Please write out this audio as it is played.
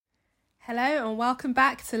Hello and welcome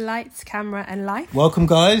back to Lights, Camera and Life. Welcome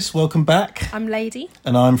guys, welcome back. I'm Lady.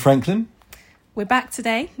 And I'm Franklin. We're back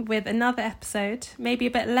today with another episode, maybe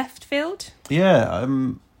a bit left field. Yeah,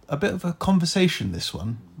 a bit of a conversation this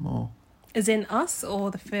one. More. As in us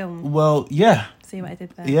or the film? Well, yeah. See what I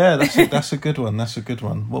did there? Yeah, that's a good one. That's a good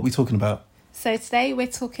one. What are we talking about? So today we're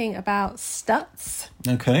talking about Stutz.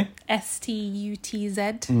 Okay.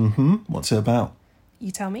 Stutz. Mm-hmm. What's it about?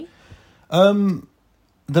 You tell me.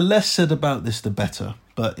 The less said about this, the better.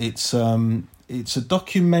 But it's a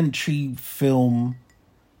documentary film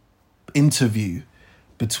interview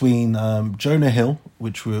between Jonah Hill,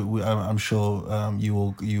 which I'm sure you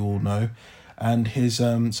all know, and his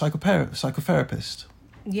psychotherapist.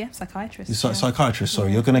 Yeah, psychiatrist. Psychiatrist. Sorry,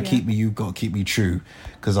 yeah, you're gonna keep me. You've got to keep me true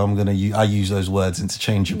because I use those words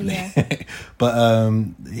interchangeably. Yeah. But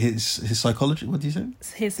his psychologist. What do you say?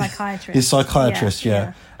 His psychiatrist. His psychiatrist.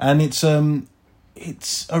 Yeah. And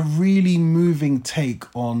it's a really moving take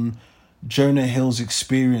on Jonah Hill's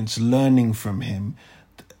experience, learning from him,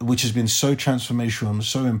 which has been so transformational and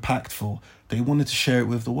so impactful. They wanted to share it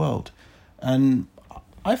with the world, and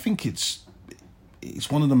I think it's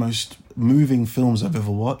one of the most moving films I've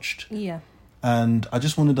ever watched. Yeah. And I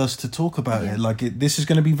just wanted us to talk about it. This is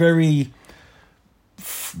going to be very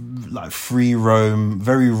free roam,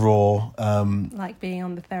 very raw. Like being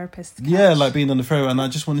on the therapist's couch. Yeah, like being on the therapist. And I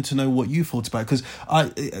just wanted to know what you thought about it.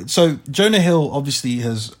 Because so Jonah Hill obviously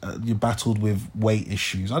has battled with weight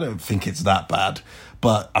issues. I don't think it's that bad.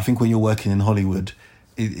 But I think when you're working in Hollywood,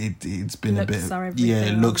 it's been a bit...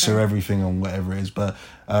 looks are everything on whatever it is. But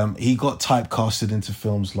he got typecasted into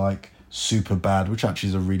films like Super Bad, which actually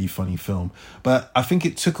is a really funny film. But I think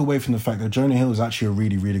it took away from the fact that Jonah Hill is actually a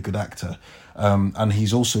really, really good actor. And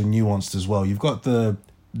he's also nuanced as well. You've got the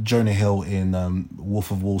Jonah Hill in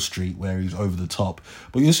Wolf of Wall Street, where he's over the top.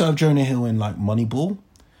 But you also have Jonah Hill in like Moneyball.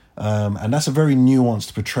 And that's a very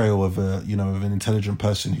nuanced portrayal of of an intelligent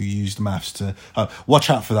person who used maths to watch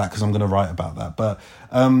out for that, because I'm going to write about that. But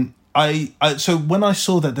so when I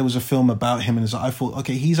saw that there was a film about him, and I thought,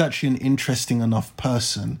 okay, he's actually an interesting enough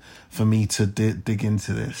person for me to dig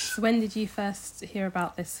into this. So when did you first hear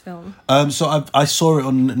about this film? So I saw it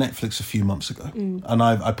on Netflix a few months ago, and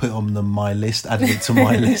I put it on my list, added it to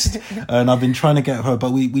my list, and I've been trying to get her,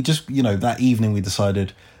 but we just that evening we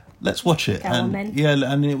decided, let's watch it.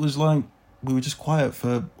 And it was like we were just quiet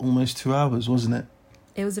for almost 2 hours, wasn't it?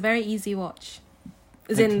 It was a very easy watch.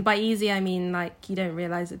 By easy I mean like you don't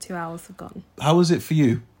realise that 2 hours have gone. How was it for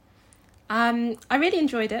you? I really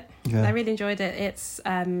enjoyed it. Yeah. I really enjoyed it. It's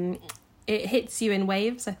it hits you in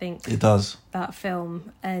waves, I think. It does. That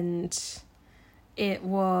film, and it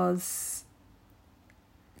was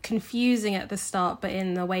confusing at the start, but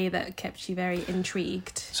in a way that kept you very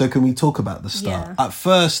intrigued. So can we talk about the start? Yeah. At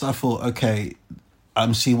first I thought, okay,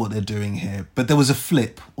 I'm seeing what they're doing here, but there was a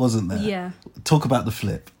flip, wasn't there? Yeah. Talk about the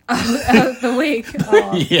flip. The wig.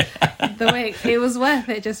 Oh, yeah. The wig. It was worth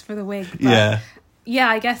it just for the wig. But yeah. Yeah,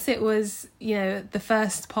 I guess it was, the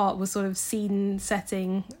first part was sort of scene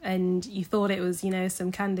setting, and you thought it was,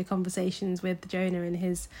 some candid conversations with Jonah and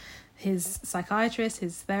his psychiatrist,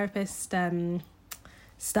 his therapist,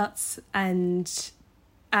 Stutz, and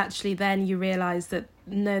actually then you realise that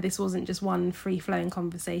no, this wasn't just one free-flowing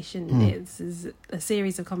conversation. It's a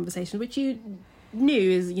series of conversations, which you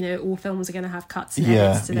knew is, all films are going to have cuts and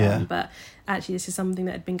edits to them, but actually this is something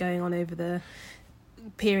that had been going on over the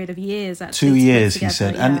period of years. 2 years, he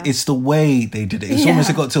said, and it's the way they did it. It's almost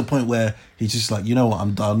it got to a point where he's just like, you know what,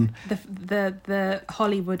 I'm done. The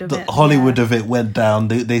Hollywood of it. The Hollywood of it went down.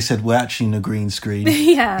 They said we're actually in a green screen.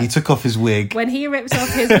 Yeah. He took off his wig. When he ripped off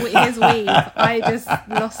his weave, I just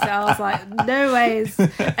lost it. I was like, no ways. And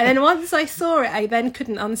then once I saw it, I then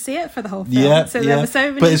couldn't unsee it for the whole film. Yeah, so there were so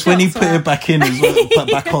many. But it's when he put it back in as well, put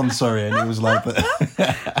back on. Sorry, and it was like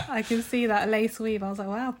that. I can see that lace weave. I was like,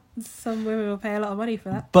 wow, some women will pay a lot of money for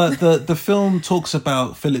that. But the film talks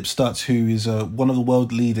about Philip Stutz, who is one of the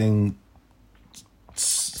world leading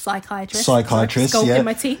psychiatrist. Yeah.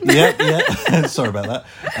 My team. yeah. Sorry about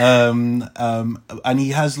that. And he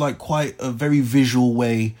has like quite a very visual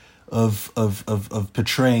way of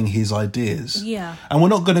portraying his ideas. Yeah. And we're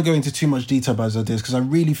not going to go into too much detail about his ideas, because I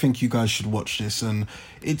really think you guys should watch this, and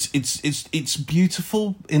it's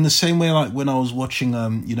beautiful in the same way like when I was watching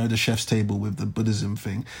The Chef's Table with the Buddhism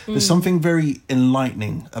thing. There's something very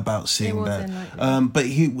enlightening about seeing that.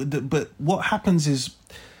 But what happens is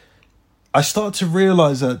I start to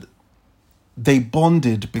realise that they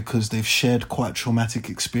bonded because they've shared quite traumatic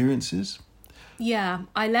experiences. Yeah,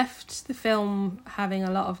 I left the film having a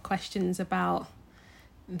lot of questions about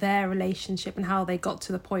their relationship and how they got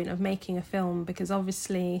to the point of making a film, because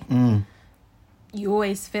obviously you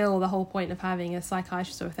always feel the whole point of having a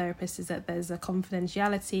psychiatrist or a therapist is that there's a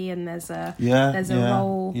confidentiality and there's a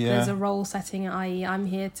role setting, i.e. I'm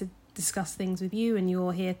here to discuss things with you and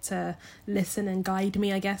you're here to listen and guide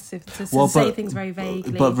me, I guess, say things very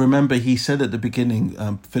vaguely. But remember, he said at the beginning,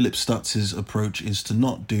 Philip Stutz's approach is to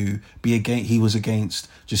not he was against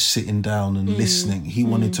just sitting down and listening. He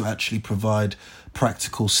wanted to actually provide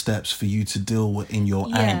practical steps for you to deal with in your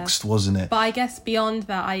angst, wasn't it? But I guess beyond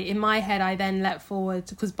that, in my head I then leapt forward,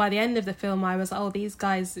 because by the end of the film I was like, oh, these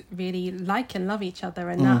guys really like and love each other,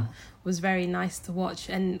 and that was very nice to watch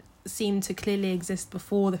and seemed to clearly exist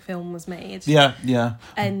before the film was made. Yeah.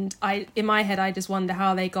 And in my head I just wonder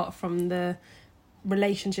how they got from the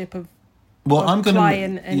relationship of client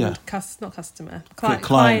and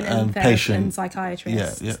client and patient and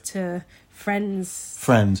psychiatrist to friends.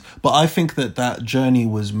 But I think that journey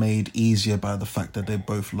was made easier by the fact that they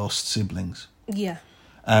both lost siblings. Yeah.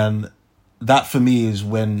 And that for me is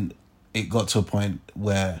when it got to a point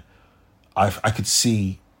where I could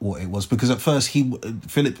see what it was, because at first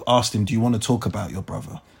Philip asked him, do you want to talk about your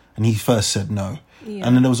brother? And he first said no. Yeah.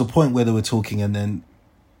 And then there was a point where they were talking, and then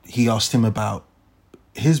he asked him about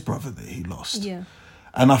his brother that he lost. Yeah.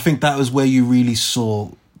 And I think that was where you really saw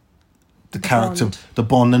the character, the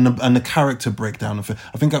bond and the character breakdown of it.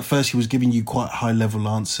 I think at first he was giving you quite high level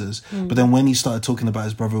answers, but then when he started talking about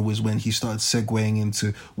his brother was when he started segueing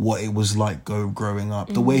into what it was like growing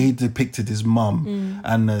up. The way he depicted his mum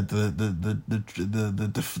and the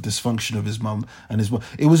dysfunction of his mum and his mum.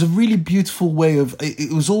 It was a really beautiful way of.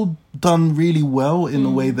 It was all done really well in the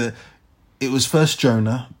way that it was first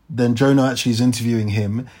Jonah, then Jonah actually is interviewing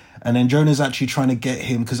him. And then Jonah's actually trying to get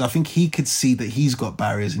him, because I think he could see that he's got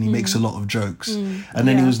barriers and he makes a lot of jokes. And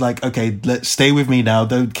then he was like, okay, let's stay with me now.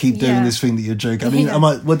 Don't keep doing this thing that you're joking. I mean,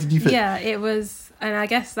 what did you think? Yeah, it was, and I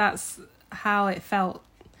guess that's how it felt.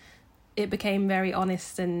 It became very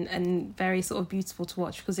honest and very sort of beautiful to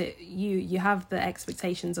watch, because you have the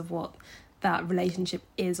expectations of what that relationship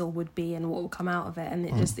is or would be and what will come out of it, and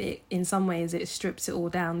it in some ways it strips it all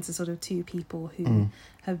down to sort of two people who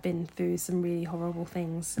have been through some really horrible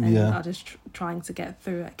things and are just trying to get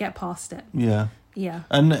through it, get past it.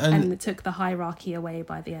 And it took the hierarchy away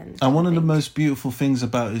by the end. And one of the most beautiful things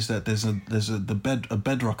about it is that there's a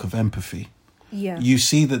bedrock of empathy. Yeah, you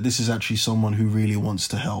see that this is actually someone who really wants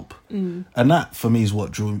to help, and that for me is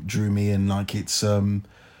what drew me in. Like it's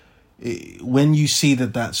when you see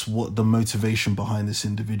that that's what the motivation behind this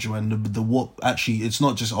individual, and the what actually, it's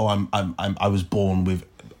not just I was born with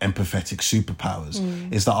empathetic superpowers.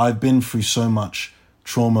 Is that I've been through so much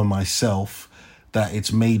trauma myself that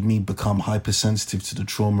it's made me become hypersensitive to the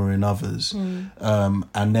trauma in others,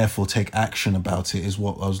 and therefore take action about it. Is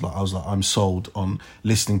what I was like I'm sold on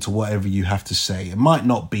listening to whatever you have to say. It might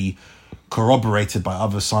not be corroborated by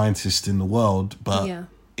other scientists in the world, but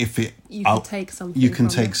if you can take something. You can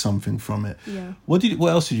take something from it. Yeah. What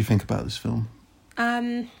else did you think about this film?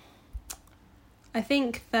 I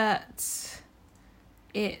think that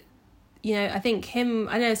it, I think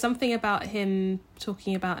I know something about him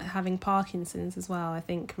talking about having Parkinson's as well. I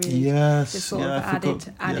think really just sort of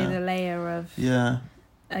added a layer of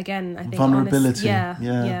again, I think vulnerability.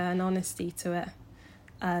 And honesty to it.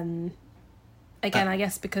 Again, I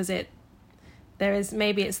guess because there is,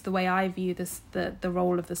 maybe it's the way I view this, the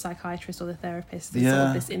role of the psychiatrist or the therapist, sort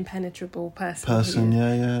of this impenetrable person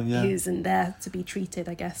who isn't there to be treated,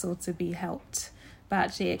 I guess, or to be helped. But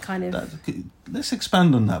actually it kind of... Let's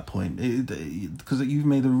expand on that point, because you've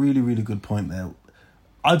made a really, really good point there.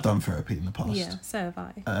 I've done therapy in the past. Yeah, so have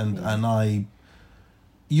I. And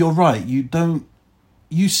you're right, you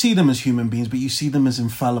see them as human beings, but you see them as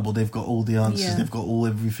infallible. They've got all the answers, they've got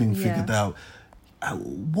everything figured out.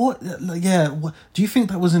 What do you think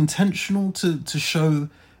that was intentional to show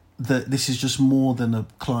that this is just more than a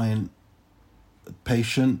client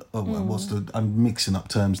patient, or I'm mixing up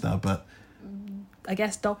terms now, but I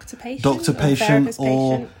guess doctor patient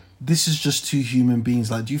or this is just two human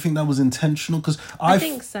beings. Like, do you think that was intentional? Because I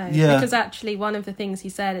think so. Yeah. Because actually, one of the things he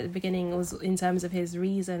said at the beginning was, in terms of his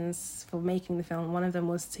reasons for making the film, one of them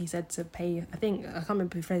was he said to pay, I can't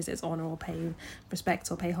remember who phrased it as honour or pay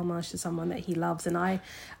respect or pay homage to someone that he loves. And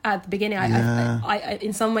at the beginning, I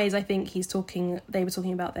in some ways, I think they were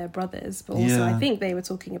talking about their brothers, but also I think they were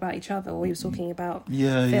talking about each other, or he was talking about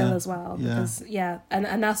Phil as well. Because,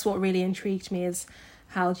 and that's what really intrigued me, is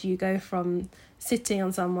how do you go from sitting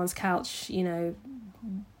on someone's couch,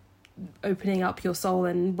 opening up your soul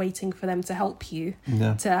and waiting for them to help you,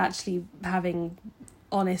 to actually having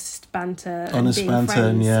honest banter and being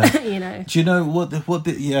friends. Do you know what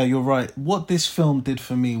you're right. What this film did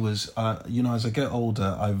for me was, as I get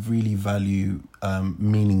older, I really value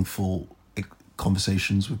meaningful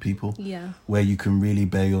conversations with people. Yeah. Where you can really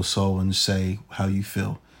bare your soul and say how you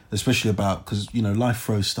feel, especially about, because life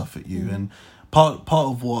throws stuff at you, and part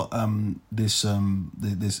of what this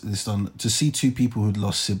done, to see two people who'd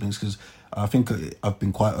lost siblings, because I think I've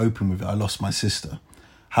been quite open with it. I lost my sister.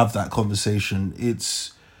 Have that conversation.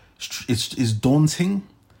 It's daunting.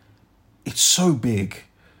 It's so big.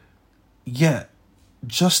 Yet,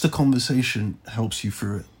 just the conversation helps you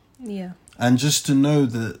through it. Yeah. And just to know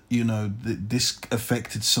that, that this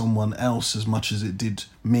affected someone else as much as it did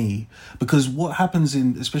me. Because what happens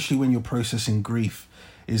especially when you're processing grief,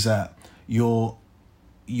 is that it's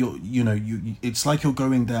like you're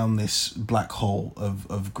going down this black hole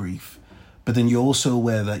of grief. But then you're also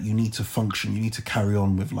aware that you need to function, you need to carry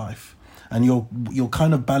on with life. And you're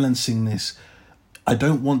kind of balancing this. I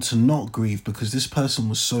don't want to not grieve because this person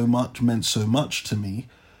was meant so much to me.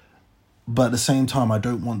 But at the same time, I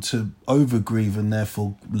don't want to over grieve and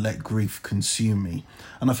therefore let grief consume me.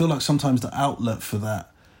 And I feel like sometimes the outlet for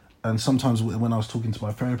that, and sometimes when I was talking to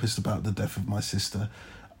my therapist about the death of my sister,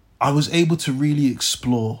 I was able to really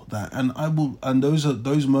explore that. And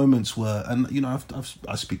those moments were, and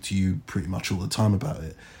I speak to you pretty much all the time about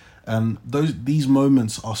it. And these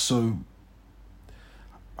moments are so,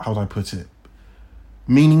 how would I put it,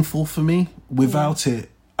 meaningful for me. Without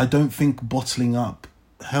it, I don't think bottling up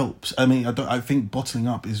helps. I mean, I think bottling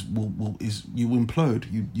up is you implode,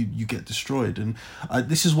 you get destroyed. And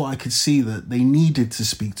this is what I could see, that they needed to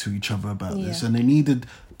speak to each other about this, and they needed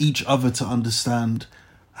each other to understand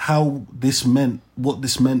what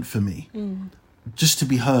this meant for me, just to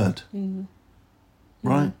be heard,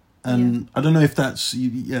 right? And I don't know if that's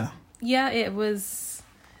it was.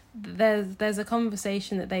 There's a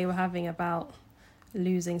conversation that they were having about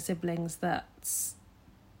losing siblings that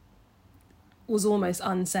was almost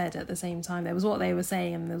unsaid at the same time. There was what they were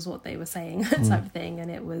saying and there was what they were saying, type of thing. And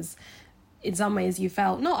it was, in some ways, you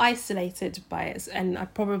felt not isolated by it. And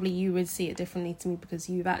you would see it differently to me because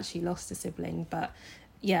you've actually lost a sibling. But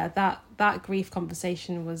yeah, that grief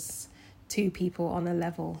conversation was two people on a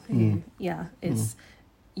level who,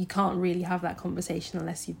 you can't really have that conversation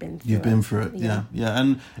unless you've been through it. Yeah.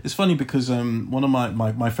 And it's funny because one of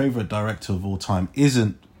my favourite director of all time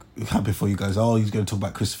isn't, before you guys, he's going to talk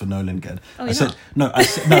about Christopher Nolan again. I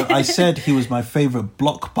said he was my favourite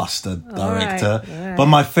blockbuster director, right. But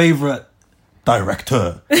my favourite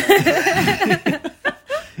director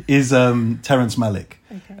is Terrence Malick.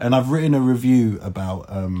 Okay. And I've written a review about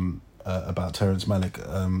Terrence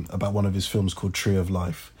Malick, about one of his films called Tree of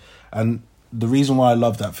Life. And the reason why I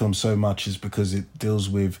love that film so much is because it deals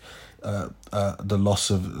with the loss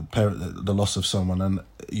of someone. And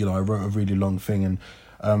I wrote a really long thing, and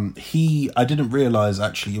I didn't realise,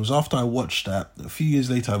 actually, it was after I watched that, a few years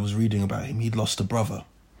later I was reading about him, he'd lost a brother.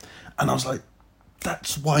 And I was like,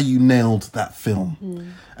 that's why you nailed that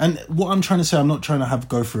film. And what I'm trying to say, I'm not trying to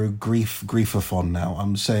go for a griefathon now.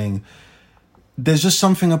 I'm saying there's just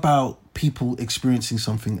something about people experiencing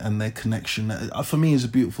something and their connection, for me, is a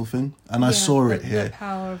beautiful thing. And I saw it here. The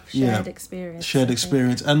power of shared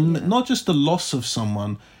experience. And not just the loss of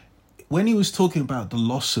someone. When he was talking about the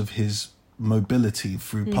loss of his mobility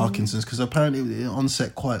through Parkinson's, because apparently it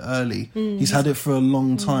onset quite early. He's had it for a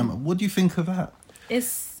long time. What do you think of that?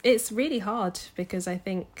 It's really hard, because I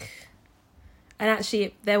think, and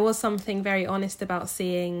actually there was something very honest about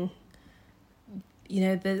seeing,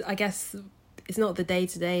 I guess it's not the day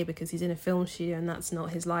to day because he's in a film studio and that's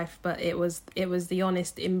not his life, but it was the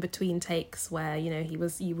honest in between takes where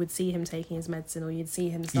you would see him taking his medicine, or you'd see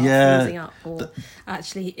him start freezing up, or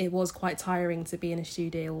actually it was quite tiring to be in a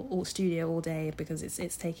studio all day because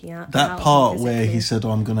it's taking out that part where he said,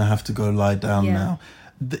 I'm gonna have to go lie down now.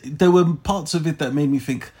 There were parts of it that made me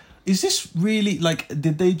think, is this really,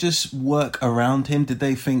 did they just work around him? Did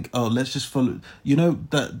they think, let's just follow,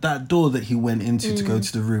 that door that he went into to go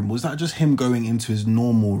to the room, was that just him going into his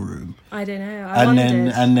normal room? I don't know. I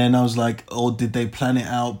wondered. And then I was like, or did they plan it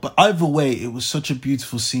out? But either way, it was such a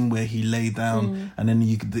beautiful scene where he lay down and then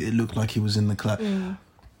it looked like he was in the cloud.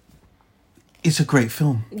 It's a great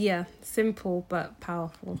film. Yeah, simple but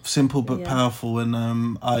powerful. Powerful,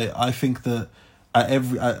 and I think that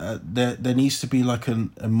there needs to be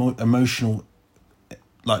an emotional,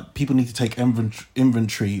 people need to take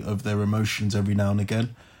inventory of their emotions every now and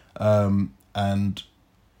again, and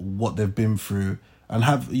what they've been through, and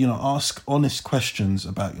have ask honest questions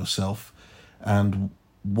about yourself, and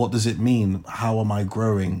what does it mean? How am I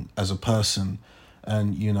growing as a person?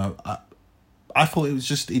 And I thought it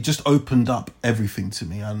just opened up everything to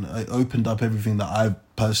me, and it opened up everything that I've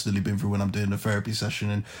personally been through when I'm doing a therapy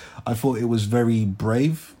session. And I thought it was very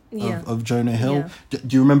brave of Jonah Hill.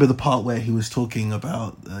 Do you remember the part where he was talking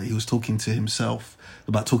about he was talking to himself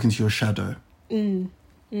about talking to your shadow?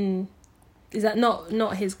 Is that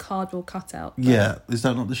not his cardboard cutout? Yeah, is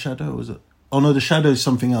that not the shadow? Or is it? Oh no, the shadow is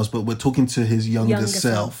something else. But we're talking to his younger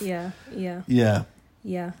self. Yeah.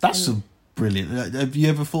 That's brilliant. Have you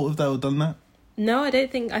ever thought of that or done that? No, I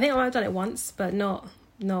don't think. I think I might have done it once, but not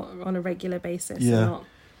on a regular basis. Yeah.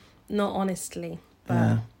 Not honestly.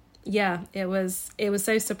 But it was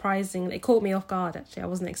so surprising. It caught me off guard. Actually, I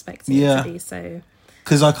wasn't expecting it to be so.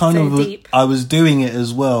 Because I deep. I was doing it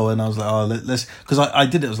as well, and I was like, oh, let's. Because I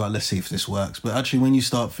did it. I was like, let's see if this works. But actually, when you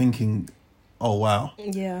start thinking, oh wow.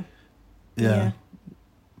 Yeah.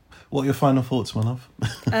 What are your final thoughts, my love?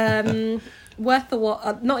 Worth the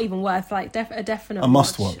watch, not even worth, like a definite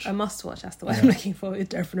must watch. A must watch, that's the word I'm looking for, a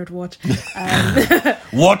definite watch.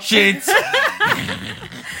 Watch it!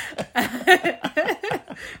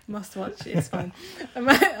 Must watch, it's fine.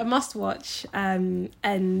 A must watch, and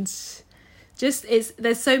just,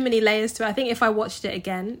 there's so many layers to it. I think if I watched it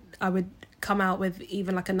again, I would come out with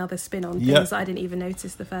even like another spin on things that I didn't even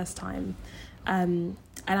notice the first time. And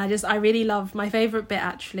I really love, my favourite bit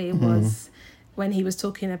actually was when he was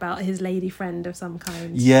talking about his lady friend of some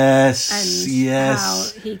kind. Yes, and how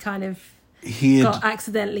he kind of got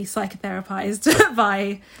accidentally psychotherapized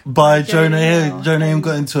by Jonah Hill. Jonah Hill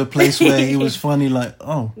got into a place where he was funny, like,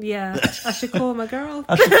 oh. Yeah, I should call my girl.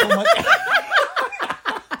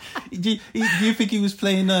 Do you think he was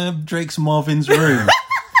playing Drake's Marvin's Room?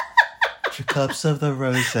 3 cups of the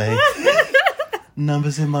rosé,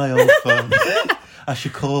 numbers in my old phone. I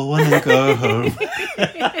should call one and go home.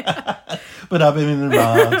 But I've been in the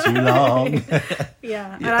bar too long.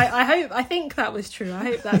 And I think that was true. I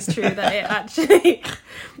hope that's true, that it actually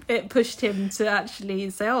it pushed him to actually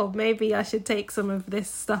say, oh, maybe I should take some of this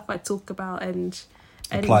stuff I talk about and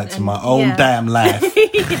apply it to my own damn life.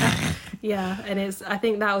 And I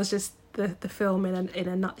think that was just the film in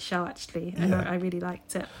a nutshell, actually, and I really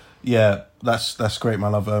liked it. Yeah, that's great, my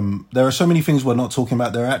love. There are so many things we're not talking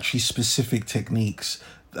about. There are actually specific techniques,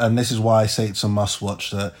 and this is why I say it's a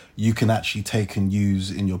must-watch that you can actually take and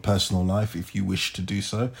use in your personal life if you wish to do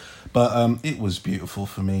so. But it was beautiful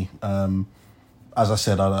for me. As I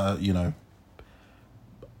said,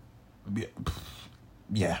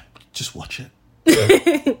 just watch it.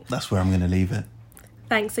 That's where I'm going to leave it.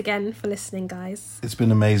 Thanks again for listening, guys. It's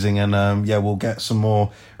been amazing, and we'll get some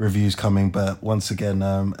more reviews coming. But once again,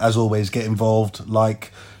 as always, get involved,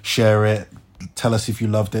 like, share it, tell us if you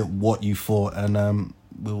loved it, what you thought, and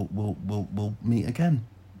we'll meet again.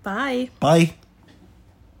 Bye. Bye.